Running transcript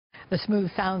The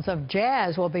smooth sounds of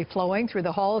jazz will be flowing through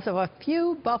the halls of a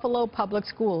few Buffalo public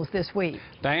schools this week.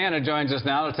 Diana joins us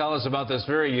now to tell us about this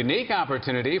very unique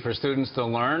opportunity for students to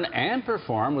learn and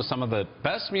perform with some of the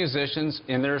best musicians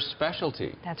in their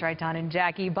specialty. That's right, Don and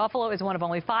Jackie. Buffalo is one of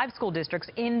only 5 school districts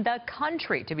in the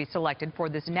country to be selected for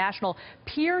this national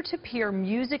peer-to-peer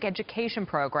music education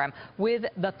program with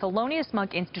the Thelonious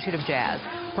Monk Institute of Jazz.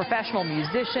 Professional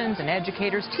musicians and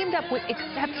educators teamed up with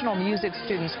exceptional music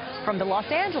students from the Los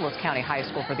Angeles County High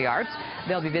School for the Arts.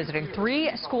 They'll be visiting 3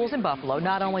 schools in Buffalo,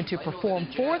 not only to perform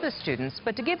for the students,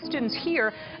 but to give students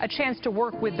here a chance to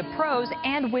work with the pros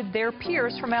and with their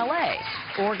peers from LA.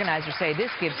 Organizers say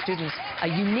this gives students a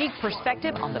unique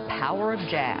perspective on the power of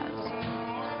jazz.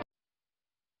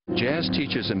 Jazz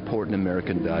teaches important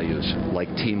American values like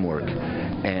teamwork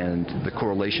and the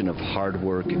correlation of hard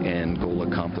work and goal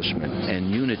accomplishment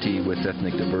and unity with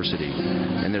ethnic diversity.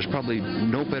 And there's probably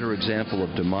no better example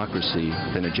of democracy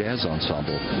than a jazz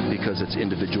ensemble because it's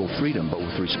individual freedom but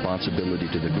with responsibility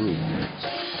to the group.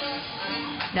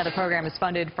 Now, the program is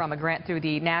funded from a grant through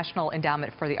the National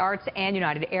Endowment for the Arts and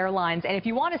United Airlines. And if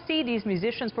you want to see these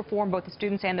musicians perform, both the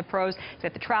students and the pros, it's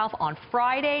at the Trough on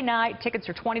Friday night. Tickets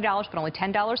are $20, but only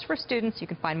 $10 for students. You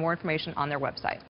can find more information on their website.